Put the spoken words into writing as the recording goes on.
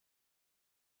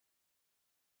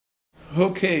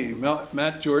Okay,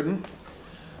 Matt Jordan.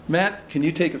 Matt, can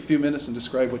you take a few minutes and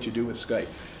describe what you do with Skype?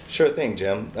 Sure thing,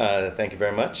 Jim. Thank you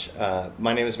very much.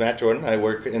 My name is Matt Jordan. I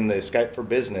work in the Skype for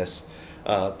Business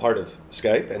part of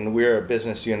Skype, and we're a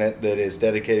business unit that is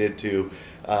dedicated to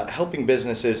helping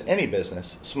businesses, any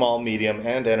business, small, medium,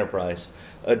 and enterprise,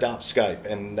 adopt Skype.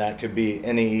 And that could be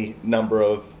any number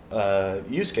of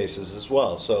use cases as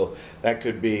well. So that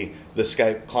could be the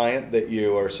Skype client that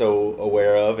you are so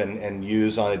aware of and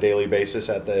use on a daily basis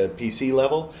at the PC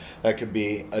level. That could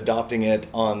be adopting it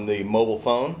on the mobile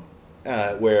phone,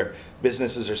 where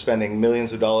businesses are spending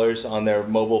millions of dollars on their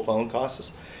mobile phone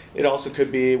costs. It also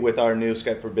could be with our new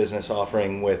Skype for Business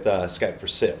offering with Skype for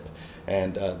SIP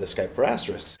and the Skype for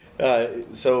Asterisk.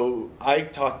 So I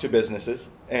talk to businesses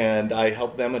and I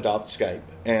help them adopt Skype,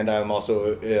 and I'm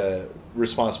also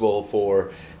responsible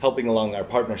for helping along our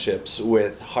partnerships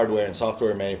with hardware and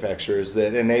software manufacturers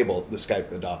that enable the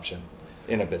Skype adoption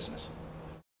in a business.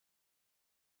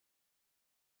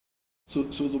 So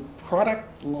the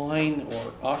product line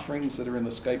or offerings that are in the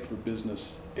Skype for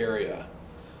Business area,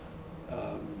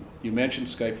 you mentioned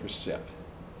Skype for SIP.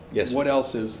 Yes. What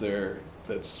else is there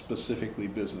that's specifically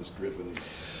business driven?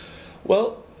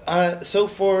 Well, so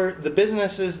for the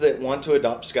businesses that want to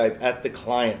adopt Skype at the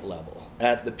client level,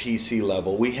 at the PC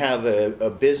level, we have a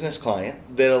business client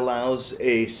that allows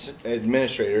a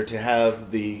administrator to have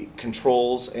the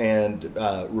controls and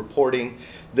reporting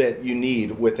that you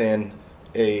need within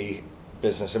a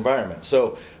business environment.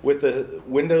 So with the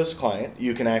Windows client,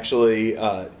 you can actually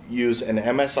use an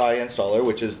MSI installer,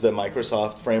 which is the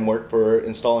Microsoft framework for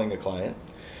installing a client,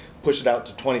 push it out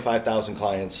to 25,000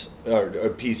 clients or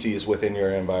PCs within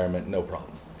your environment, no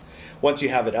problem. Once you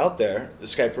have it out there,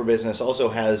 Skype for Business also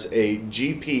has a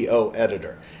GPO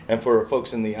editor. And for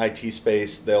folks in the IT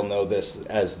space, they'll know this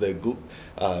as the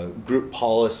group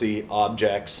policy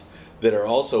objects that are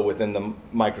also within the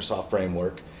Microsoft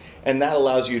framework. And that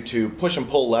allows you to push and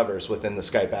pull levers within the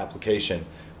Skype application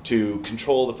to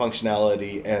control the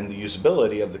functionality and the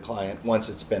usability of the client once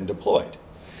it's been deployed.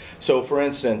 So for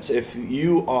instance, if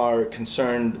you are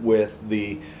concerned with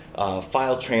the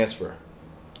file transfer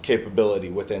capability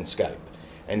within Skype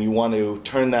and you want to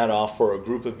turn that off for a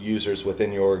group of users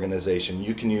within your organization,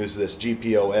 you can use this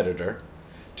GPO editor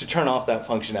to turn off that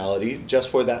functionality just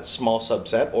for that small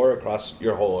subset or across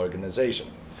your whole organization.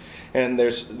 And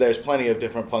there's plenty of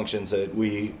different functions that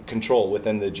we control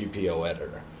within the GPO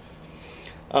editor.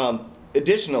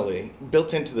 Additionally,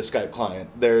 built into the Skype client,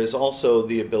 there is also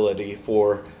the ability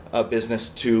for a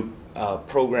business to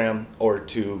program or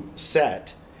to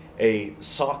set a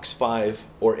SOCKS 5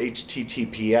 or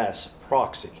HTTPS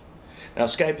proxy. Now,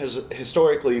 Skype has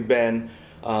historically been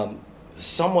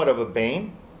somewhat of a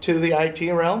bane to the IT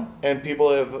realm, and people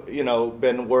have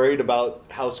been worried about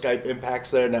how Skype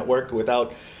impacts their network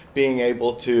without being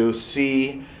able to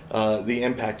see the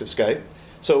impact of Skype.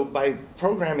 So by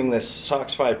programming this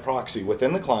SOCKS 5 proxy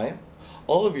within the client,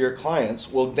 all of your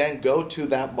clients will then go to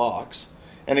that box,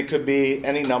 and it could be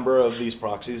any number of these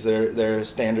proxies. They're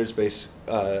standards-based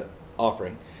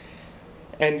offering.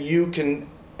 And you can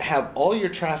have all your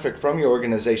traffic from your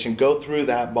organization go through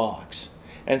that box.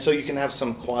 And so you can have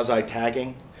some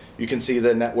quasi-tagging. You can see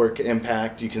the network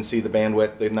impact. You can see the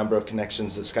bandwidth, the number of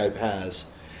connections that Skype has.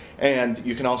 And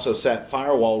you can also set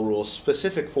firewall rules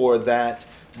specific for that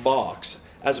box,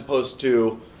 as opposed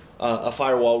to a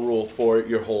firewall rule for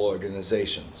your whole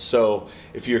organization. So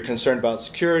if you're concerned about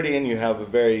security and you have a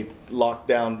very locked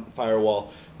down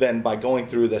firewall, then by going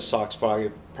through the SOCKS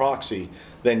 5 proxy,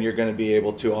 then you're going to be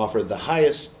able to offer the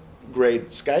highest grade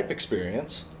Skype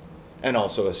experience and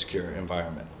also a secure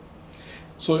environment.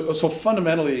 So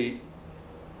fundamentally,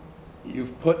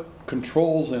 you've put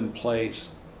controls in place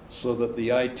so that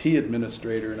the IT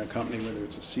administrator in a company, whether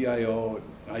it's a CIO,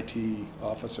 IT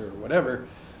officer, or whatever,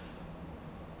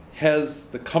 has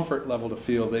the comfort level to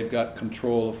feel they've got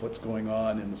control of what's going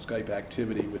on in the Skype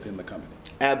activity within the company.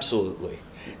 Absolutely.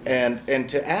 And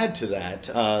to add to that,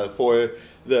 for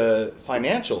the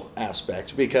financial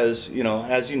aspect, because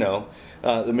as you know,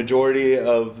 the majority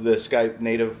of the Skype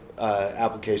native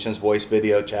applications, voice,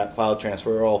 video, chat, file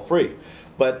transfer, are all free.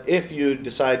 But if you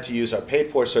decide to use our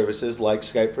paid-for services like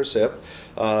Skype for SIP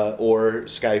or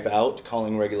Skype out,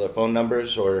 calling regular phone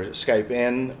numbers, or Skype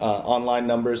in, online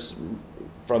numbers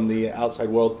from the outside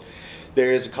world,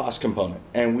 there is a cost component.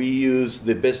 And we use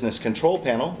the business control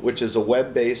panel, which is a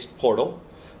web-based portal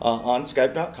on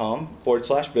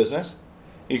skype.com/business.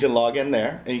 You can log in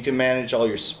there and you can manage all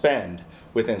your spend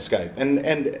within Skype.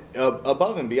 And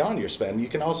above and beyond your spend, you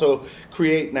can also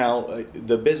create now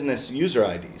the business user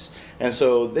IDs. And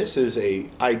so this is a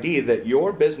ID that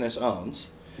your business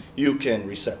owns. You can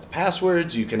reset the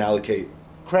passwords, you can allocate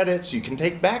credits, you can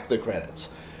take back the credits.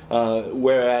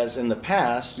 Whereas in the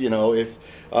past, you know, if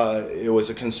it was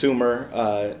a consumer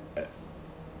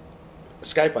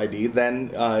Skype ID,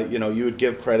 then you know, you would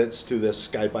give credits to this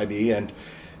Skype ID, and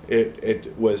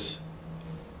it was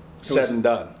said and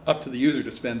done. Up to the user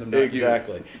to spend them, not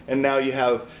exactly. you. And now you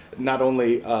have not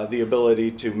only the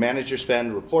ability to manage your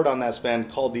spend, report on that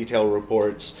spend, call detail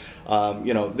reports.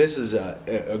 You know, this is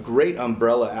a great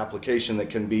umbrella application that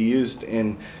can be used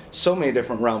in so many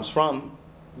different realms, from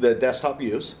the desktop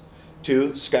use to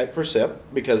Skype for SIP,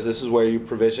 because this is where you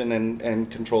provision and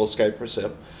control Skype for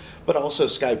SIP, but also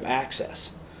Skype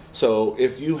access. So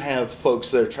if you have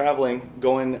folks that are traveling,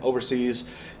 going overseas,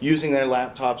 using their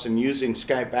laptops and using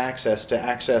Skype access to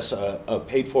access a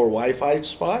paid-for Wi-Fi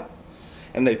spot,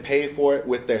 and they pay for it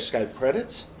with their Skype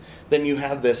credits, then you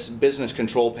have this business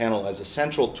control panel as a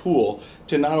central tool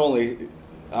to not only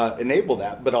enable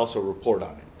that, but also report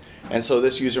on it. And so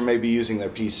this user may be using their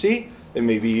PC, they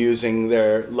may be using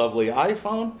their lovely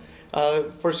iPhone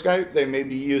for Skype, they may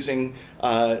be using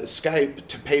Skype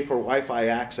to pay for Wi-Fi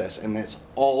access, and that's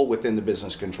all within the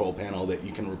business control panel that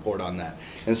you can report on that.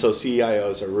 And so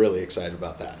CIOs are really excited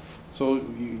about that. So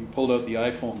you pulled out the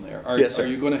iPhone there. Yes, sir. Are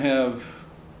you going to have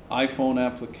iPhone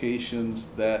applications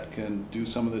that can do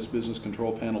some of this business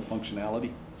control panel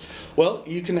functionality? Well,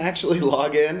 you can actually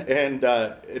log in and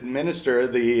administer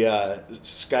the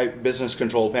Skype Business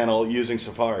Control Panel using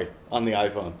Safari on the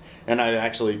iPhone. And I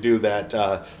actually do that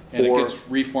And it gets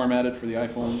reformatted for the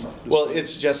iPhone display? Well,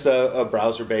 it's just a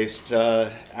browser-based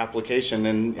application,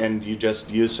 and you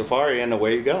just use Safari and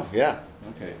away you go. Yeah.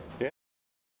 Okay. Yeah.